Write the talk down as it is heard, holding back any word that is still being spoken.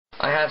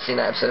have seen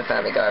that episode of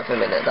Family Guy for a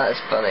minute. That is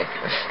funny. If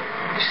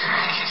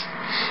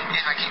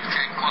I keep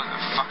calling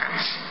them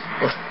fuckers.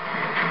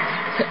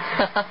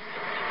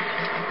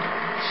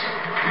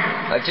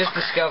 I've just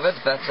discovered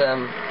that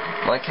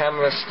my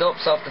camera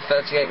stops after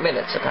 38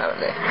 minutes,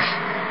 apparently.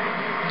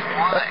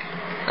 Why?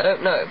 I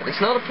don't know, but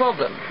it's not a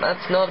problem.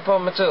 That's not a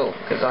problem at all,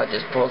 because I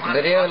just paused the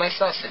video and I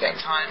started again.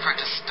 Time for it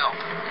to stop.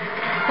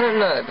 I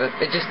don't know, but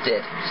it just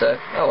did, so,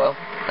 oh well,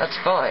 that's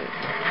fine.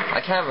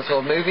 I can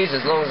record movies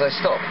as long as I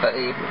stop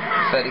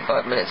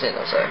 35 minutes in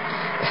or so.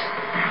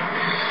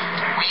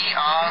 We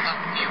are the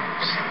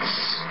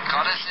muses,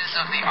 goddesses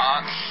of the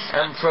arts,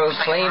 and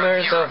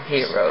proclaimers of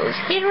heroes.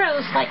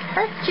 Heroes like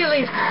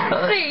Hercules.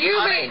 What do you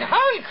mean,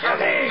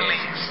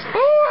 Hercules?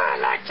 Ooh, I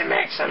like to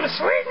make some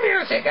sweet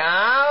music.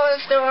 Our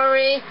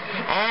story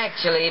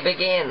actually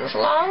begins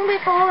long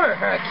before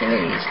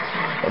Hercules,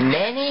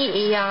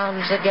 many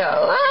eons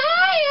ago.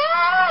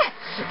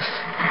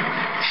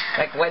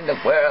 Like when the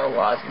world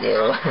was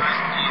new.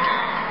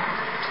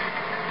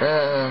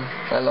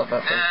 I love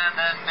that thing.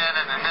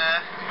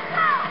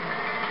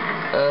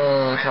 I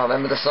can't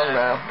remember the song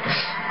now.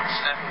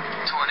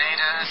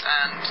 Tornadoes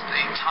and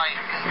the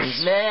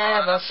Titans.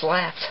 Never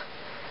slept.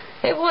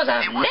 It was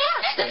a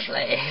nasty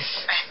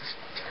place.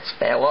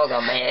 There was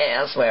a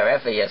mess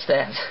wherever you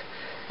stepped.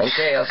 And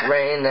chaos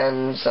reigned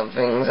and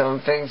something. And then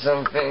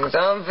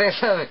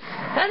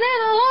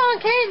along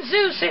came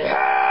Zeus and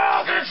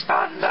hurled his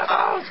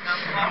thunderbolts.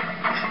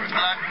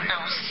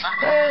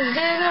 There's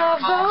little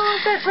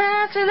bones that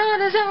trapped and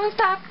on his own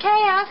stopped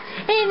chaos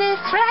in his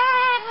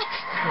tracks.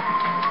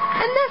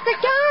 And as the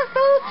gun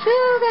flew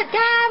through, the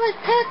guy was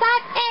pissed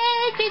like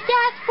egg, you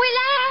just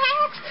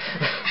relax.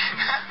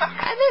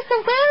 And it's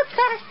a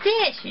world-class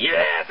dish.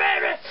 Yeah,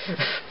 baby.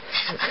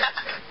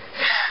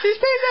 These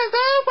things are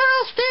so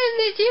well in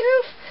the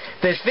youth.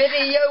 This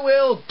video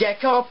will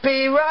get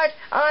copyright.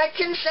 I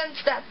can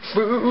sense that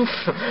proof.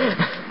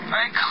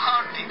 I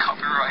can't be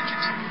copyrighted.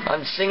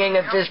 I'm singing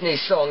a Disney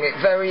song. It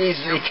very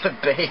easily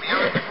could be. We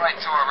own the right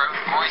to our own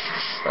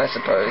voices. I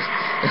suppose.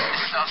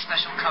 This is our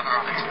special cover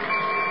on it.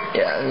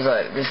 Yeah, it's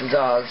like, this is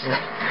ours. Yeah,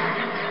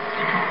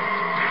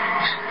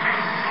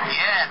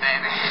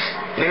 baby.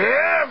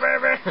 Yeah,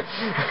 baby.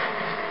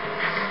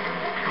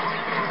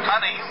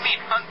 Honey, you mean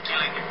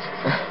Hercules?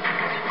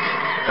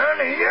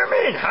 Honey, you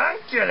mean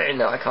Hercules?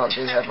 No, I can't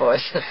do that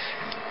voice.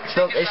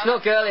 It's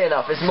not girly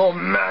enough. It's more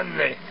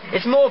manly.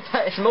 It's more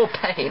pain. It's more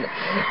pain.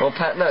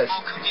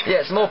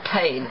 It's more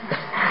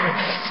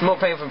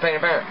pain from Pain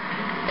and Parent.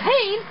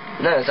 Pain?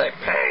 No, it's like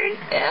pain.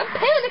 Yeah,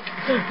 panic.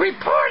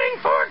 Reporting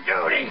for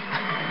duty.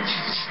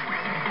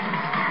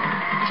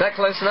 Is that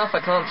close enough? I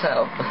can't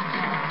tell.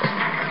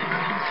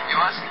 You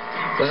what?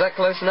 Was that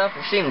close enough?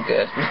 It seemed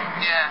good.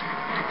 Yeah.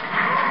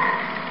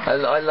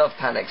 I love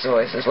Panic's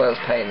voice as well as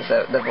Pain's.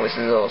 Their voice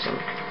is awesome.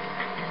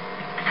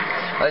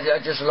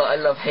 I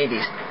love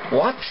Hades.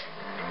 What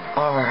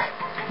are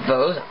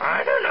those?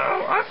 I don't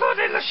know. I thought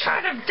they looked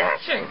kind of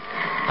dashing.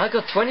 I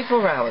got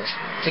 24 hours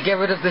to get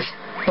rid of this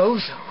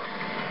bozo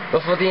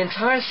before the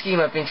entire scheme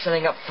I've been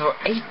setting up for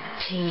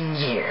 18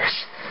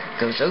 years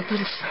goes open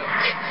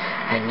smoke,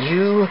 and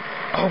you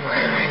are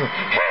wearing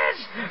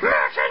his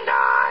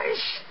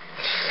merchandise.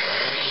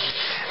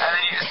 And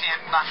then you just see a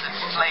massive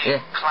flame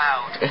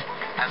cloud.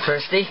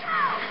 Thirsty?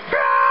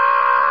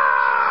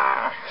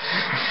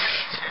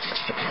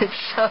 It's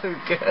so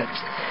good.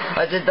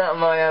 I did that on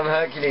my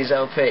Hercules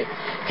LP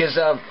because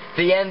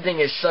the ending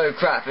is so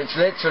crap. It's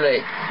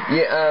literally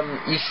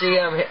you see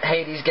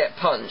Hades get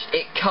punched.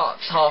 It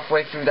cuts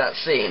halfway through that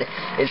scene.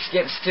 It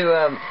skips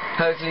to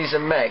Hercules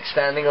and Meg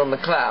standing on the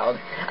cloud,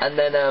 and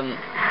then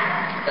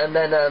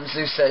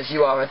Zeus says,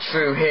 "You are a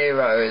true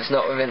hero. It's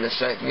not within the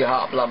strength of your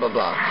heart. Blah blah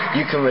blah.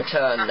 You can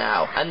return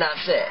now." And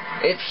that's it.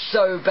 It's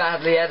so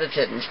badly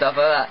edited and stuff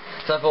like that.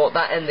 So I thought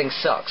that ending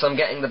sucks. I'm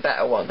getting the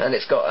better one, and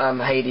it's got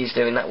Hades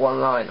doing that one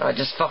line. I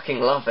just fucking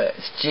love it.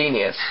 It's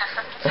genius.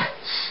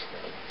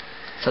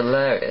 It's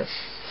hilarious.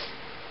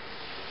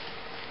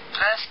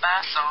 Bless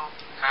my soul.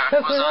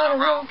 Herc was on a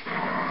roll.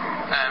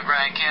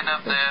 Ranking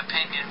up the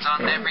opinions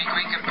on every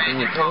Greek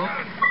opinion poll.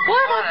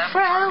 What a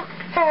pro!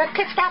 Herc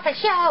could stop a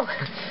show.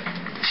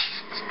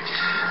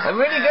 I'm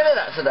really good at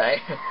that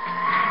today.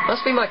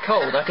 Must be my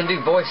cold. I can do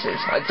voices.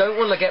 I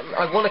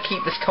want to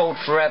keep this cold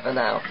forever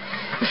now.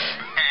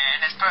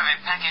 And this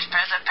perfect package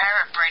present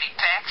pair of pretty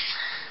pecs.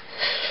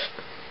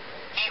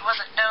 He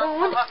wasn't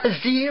known for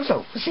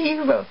Zero.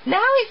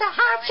 Now he's a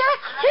hot shot.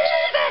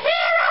 He's a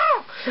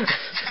hero.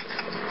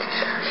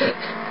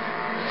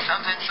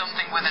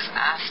 something with his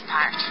ass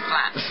packed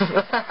flat.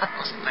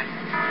 Or something.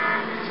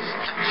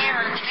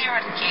 Zero to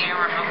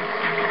hero.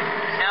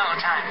 No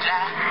time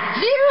flat.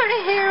 Zero to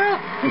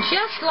hero.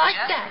 Just like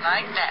that.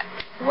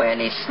 When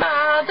he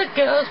smiled, the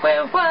girls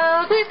were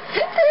wild with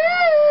his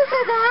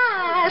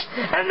eyes,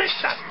 and the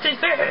shusty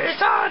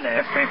face on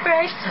every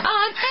face,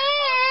 on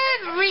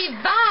every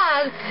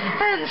vibe,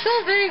 and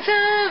something.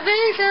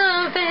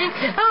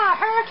 Our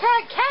Herc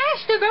had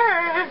cash to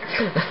burn.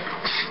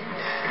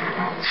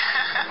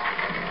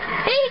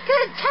 He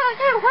could tell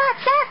you what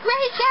that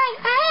rage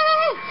and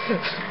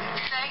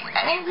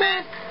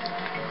Eggman!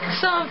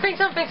 Something.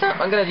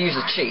 I'm going to use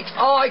a cheat.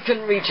 Oh, I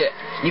couldn't reach it.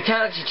 You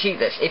can actually cheat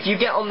this. If you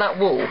get on that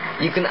wall,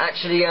 you can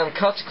actually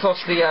cut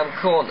across the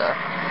corner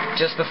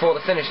just before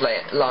the finish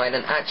line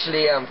and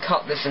actually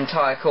cut this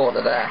entire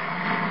corner there.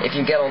 If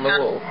you get on the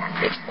wall.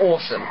 It's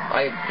awesome.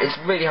 It's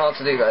really hard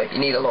to do though. You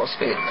need a lot of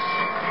speed.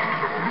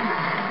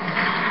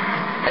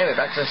 Anyway,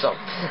 back to the song.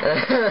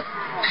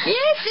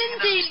 Yes,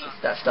 indeed.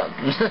 That's done.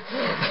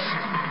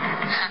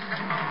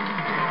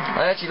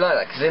 I actually like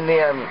that because in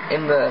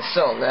the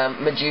song,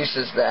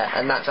 Medusa's there,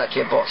 and that's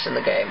actually a boss in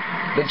the game.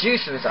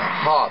 Medusa is a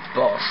hard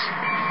boss.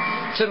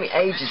 It took me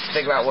ages to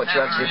figure out what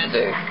you actually have to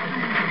do.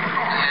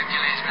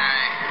 Hercules,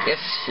 Mary. Yes,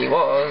 she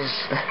was.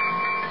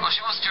 Well,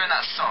 she was during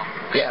that song.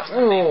 Yeah.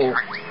 Ooh.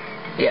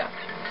 Yeah.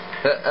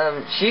 But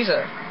she's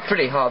a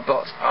pretty hard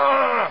boss.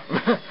 Ah!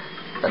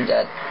 I'm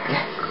dead.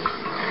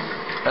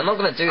 I'm not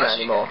going to do that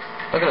anymore.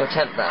 I'm not going to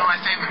attempt that.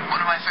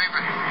 One of my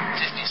favorite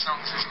Disney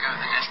songs is Go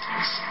the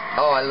Distance.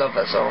 Oh, I love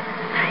that song.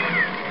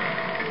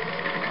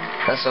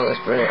 That song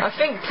is brilliant. I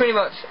think pretty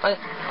much. I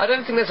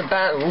don't think there's a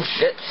bad. Oh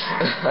shit!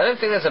 I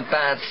don't think there's a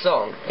bad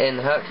song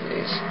in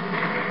Hercules.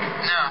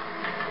 No.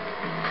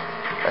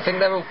 I think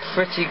they're all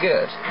pretty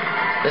good.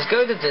 There's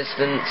Go the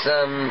Distance,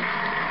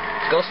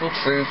 Gospel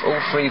Truth,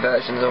 all 3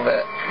 versions of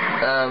it.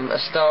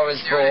 A Star Is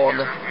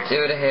Born,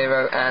 Zero to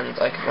Hero, and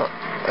I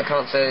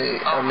can't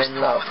say I'm in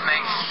love.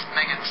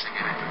 Megan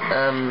singing it.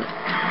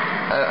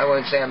 I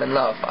won't say I'm in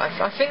love.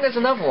 I think there's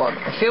another one.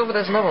 I feel that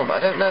there's another one,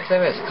 but I don't know if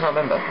there is. I can't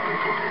remember.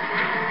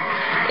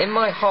 In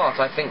my heart,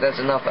 I think there's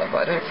another,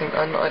 but I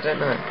don't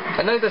know.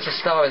 I know there's A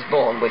Star Is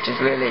Born, which is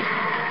really,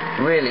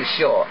 really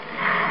short.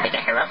 It's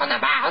a hero on the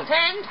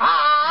mountain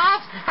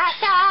top. A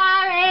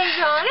star is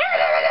born. A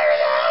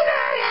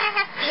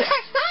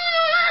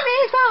star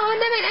is born.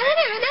 There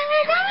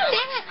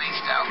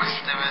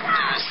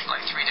was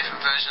like 3 different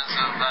versions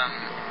of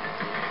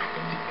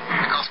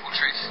the Gospel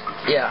Truth.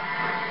 Yeah.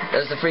 There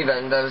was the 3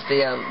 version. There was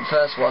the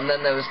first one.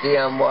 Then there was the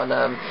one.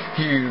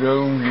 Here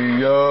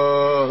only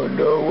no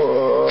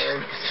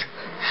one.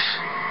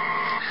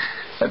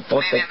 I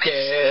thought the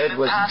kid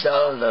was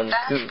dull and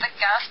good. That's the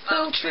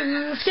Gospel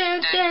Truth.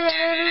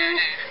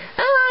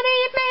 Only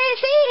it may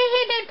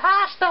seem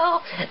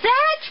impossible.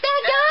 That's the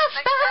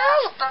gospel.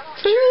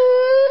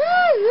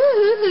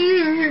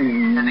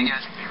 And it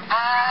goes,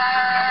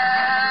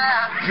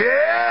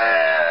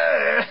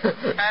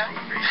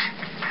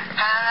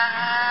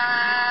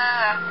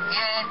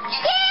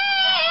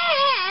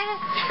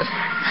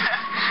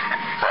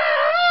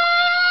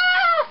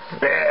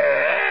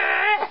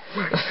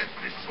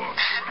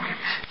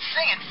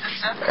 Sing it,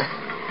 sister.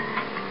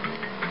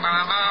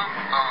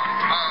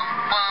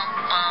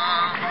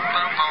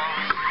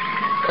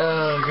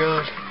 Oh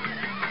god.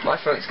 My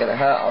throat's gonna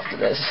hurt after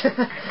this.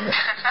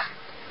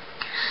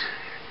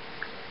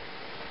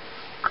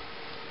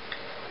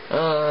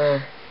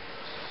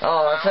 Oh,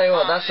 I'll tell you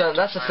what,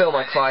 that's a film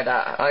I cried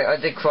at. I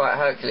did cry at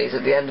Hercules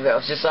at the end of it. I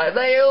was just like,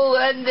 they all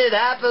ended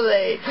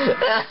happily.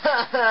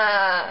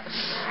 I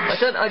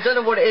don't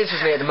know what it is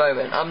with me at the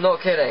moment. I'm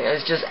not kidding.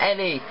 It's just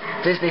any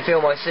Disney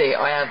film I see,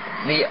 I have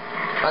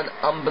an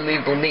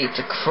unbelievable need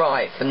to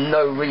cry for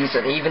no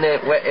reason, even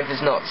if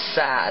it's not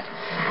sad.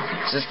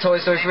 It's just Toy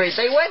Story 3.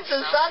 They went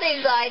to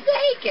Sunnyside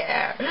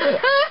daycare.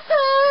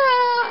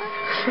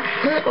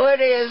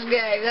 Woody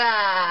escaped.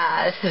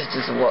 This is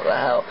just what the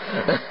hell.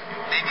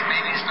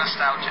 Maybe it's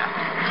nostalgia.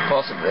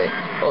 Possibly.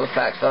 Or the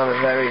fact that I'm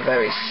a very,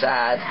 very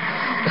sad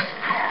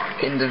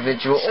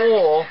individual.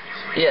 Or,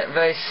 yeah,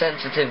 very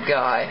sensitive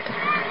guy.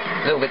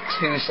 A little bit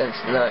too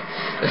sensitive. No.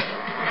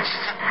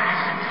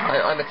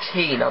 I'm a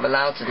teen. I'm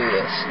allowed to do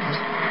this.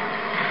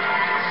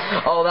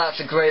 Oh, that's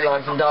a great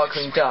line from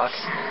Darkwing Duck.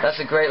 That's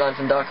a great line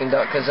from Darkwing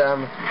Duck, because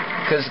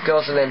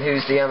Gosling,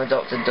 who's the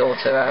adopted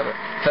daughter,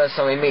 first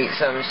time we meet,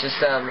 it's just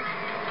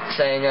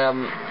saying,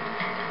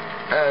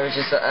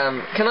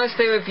 can I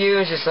stay with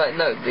you? And she's like,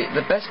 no,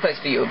 the best place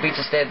for you would be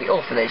to stay at the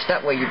orphanage.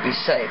 That way you'd be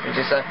safe. And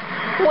she's like,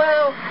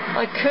 well,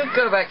 I could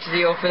go back to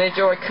the orphanage,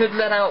 or I could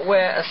let out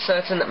where a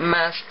certain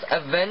masked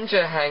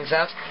Avenger hangs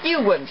out. You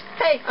wouldn't.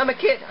 Hey, I'm a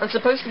kid. I'm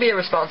supposed to be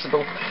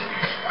irresponsible.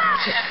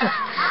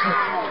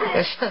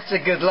 That's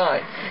a good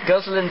line.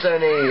 Gosling's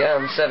only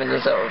 7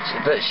 years old,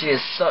 but she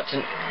is such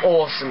an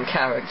awesome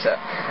character.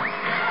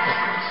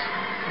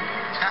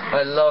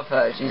 I love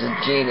her. She's a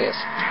genius.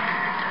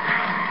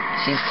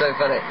 She's so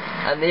funny.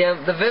 And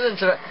the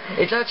villains are...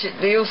 It's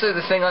actually... Also,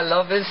 the thing I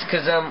love is...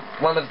 Because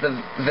one of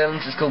the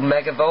villains is called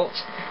Megavolt,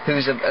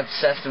 who's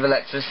obsessed with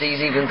electricity.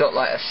 He's even got,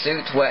 like, a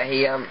suit where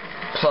he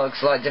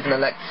plugs, like,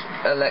 different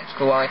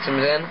electrical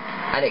items in.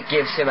 And it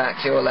gives him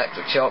actual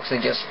electric shocks,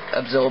 and he just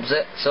absorbs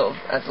it, sort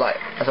of, as, like,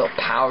 a sort of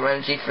power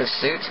energy for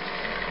his suit.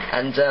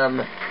 And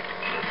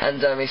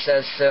he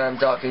says to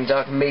Darkwing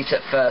Duck, meet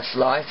at first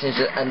light,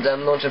 and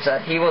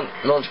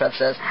Launchpad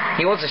says,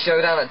 he wants a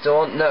showdown at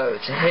dawn. No,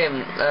 to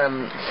him,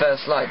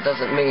 first light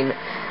doesn't mean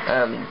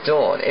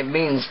dawn, it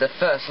means the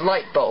first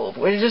light bulb.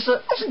 Which is just,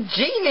 that's a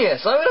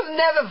genius! I would have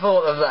never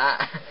thought of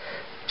that!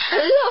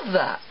 I love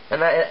that!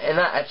 And in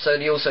that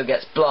episode he also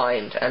gets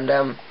blind, and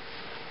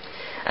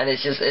And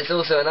it's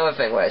also another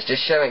thing where it's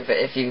just showing that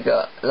if you've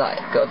got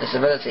a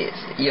disability,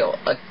 you're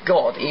a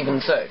god even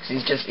so,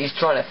 because he's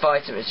trying to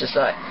fight him. And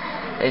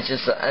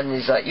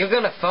he's like, you're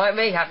gonna fight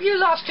me? Have you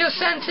lost your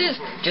senses?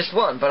 Just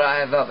one, but I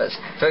have others.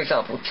 For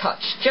example,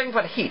 touch. Judging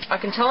by the heat, I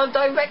can tell I'm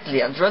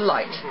directly under a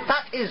light.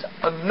 That is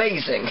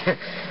amazing.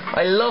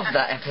 I love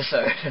that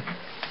episode.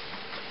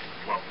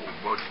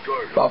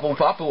 Bubble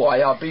Bubble, I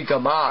have big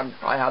man.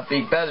 I have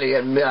big belly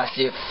and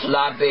massive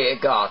flabby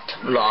gut.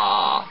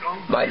 Blah.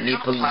 My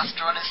nipples.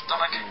 Plaster on his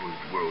stomach.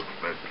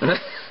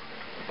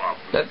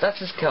 No, that's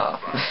his car.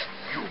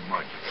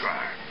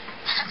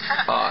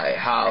 I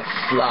have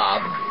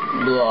flab.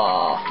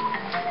 Blah.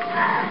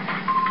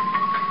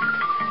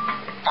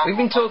 We've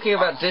been talking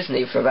about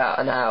Disney for about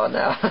an hour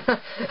now. Well,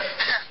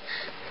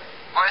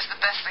 it's the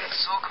best thing to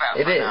talk about.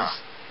 It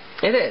is.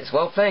 It is.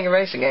 Well, playing a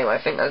racing game, I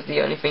think that's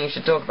the only thing you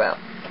should talk about.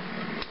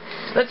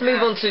 Let's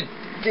move on to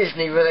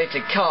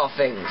Disney-related car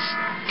things.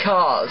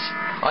 Cars.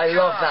 I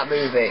love that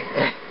movie.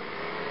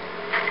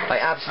 I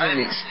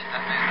absolutely...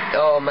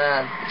 Oh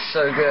man, it's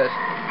so good.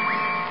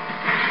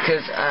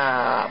 Because,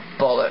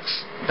 bollocks.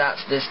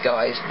 That's this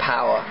guy's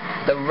power.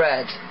 The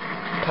red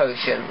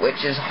potion,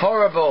 which is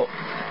horrible.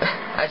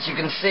 As you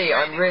can see,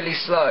 I'm really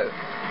slow.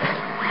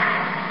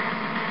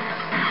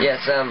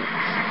 Yes,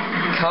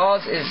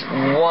 Cars is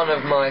one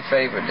of my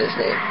favourite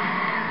Disney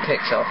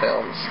Pixar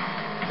films.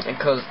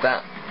 Because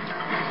that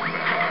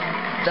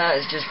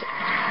is just...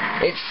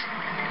 It's...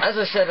 As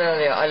I said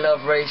earlier, I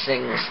love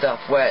racing stuff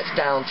where it's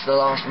down to the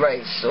last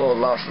race, or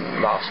the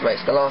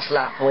last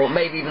lap, or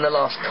maybe even the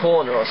last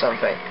corner or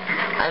something.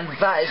 And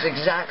that is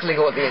exactly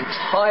what the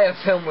entire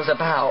film was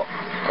about.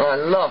 And I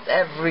loved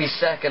every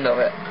second of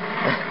it.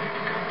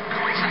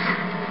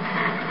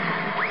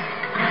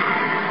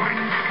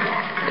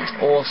 It's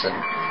awesome.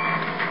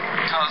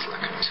 Cars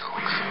that can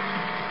talk.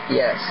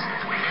 Yes.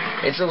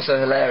 It's also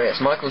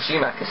hilarious. Michael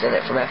Schumacher's in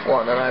it from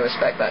F1, and I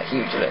respect that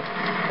hugely.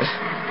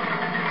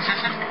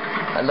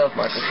 I love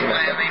Michael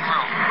Schumacher.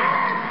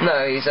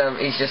 No,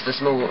 he's just a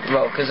small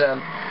role, because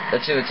the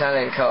two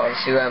Italian cars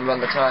who run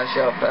the tyre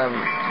shop,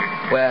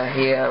 where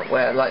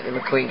Lightning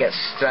McQueen gets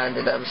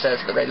stranded, says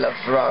that they love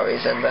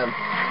Ferraris, and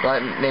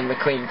Lightning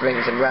McQueen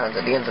brings him round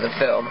at the end of the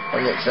film,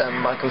 and it's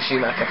Michael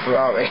Schumacher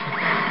Ferrari.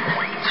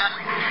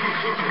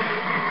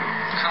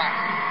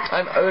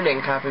 I'm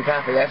owning Pappy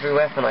Pappy. Every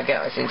weapon I get,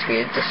 I seem to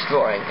be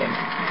destroying him.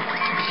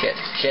 Shit.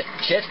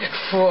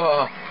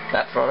 Whoa,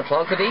 that piranha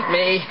plant could eat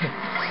me.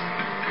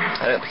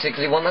 I don't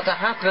particularly want that to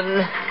happen.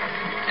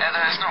 Yeah,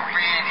 there's not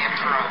really a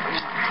piranha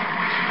plant.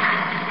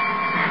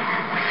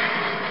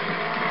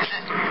 Is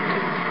it?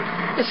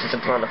 This is a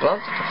piranha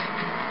plant.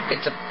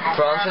 It's a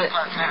plant. Piranha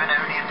plants live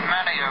only in the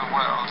Mario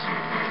world.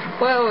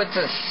 Well, it's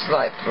a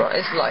slight piranha.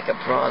 It's like a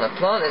piranha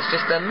plant. It's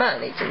just a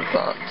man-eating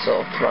plant,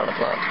 or piranha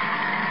plant.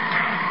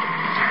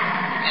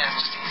 Yeah,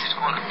 it's just easy to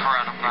call it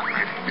piranha plant,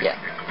 really. Yeah,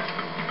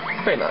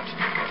 pretty much.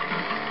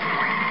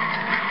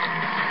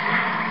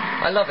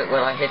 I love it when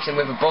I hit him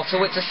with a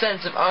bottle. It's a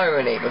sense of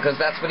irony, because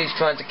that's what he's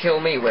trying to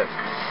kill me with.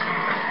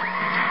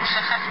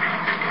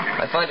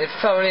 I find it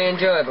thoroughly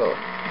enjoyable.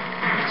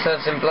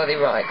 Serves him bloody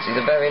right, 'cause he's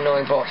a very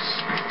annoying boss,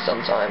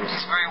 sometimes.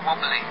 It's very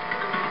wobbly.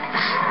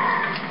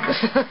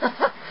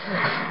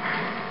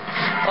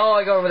 Oh,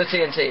 I got him with a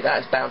TNT. That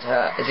is bound to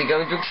hurt. Is he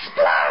going to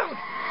explode?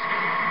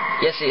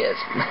 Yes, he is.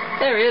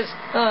 There he is.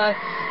 Hi.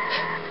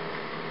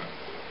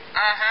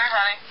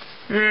 Honey.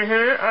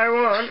 I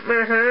want. Oh,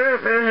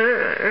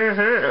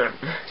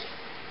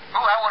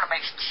 I want to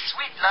make some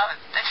sweet love at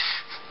this.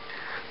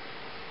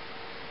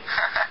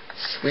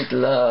 Sweet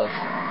love.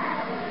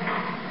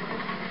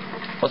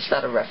 What's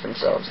that a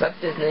reference of? Is that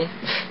Disney?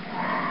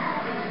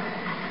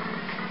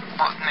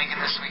 What, making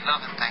the sweet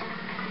loving thing?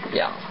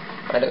 Yeah,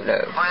 I don't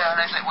know. Oh yeah,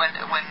 and it's like when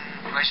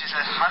she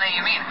says, honey,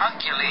 you mean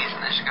Hercules,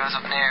 and then she goes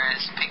up near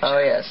his picture. Oh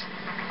yes.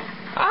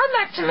 I'd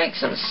like to make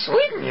some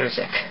sweet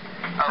music.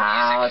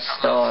 Oh,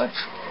 start.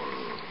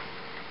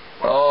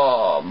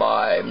 Oh,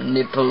 my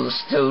nipples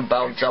still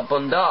bounce up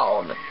and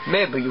down.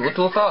 Maybe you were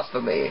too fast for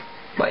me.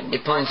 My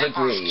nipples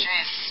agree.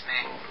 Chase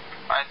me.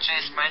 I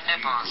chase my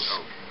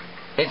nipples.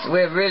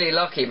 We're really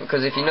lucky,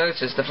 because if you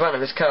notice, the front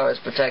of his car is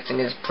protecting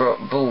his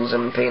balls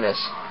and penis.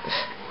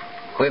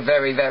 We're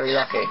very, very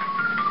lucky.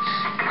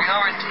 We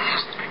always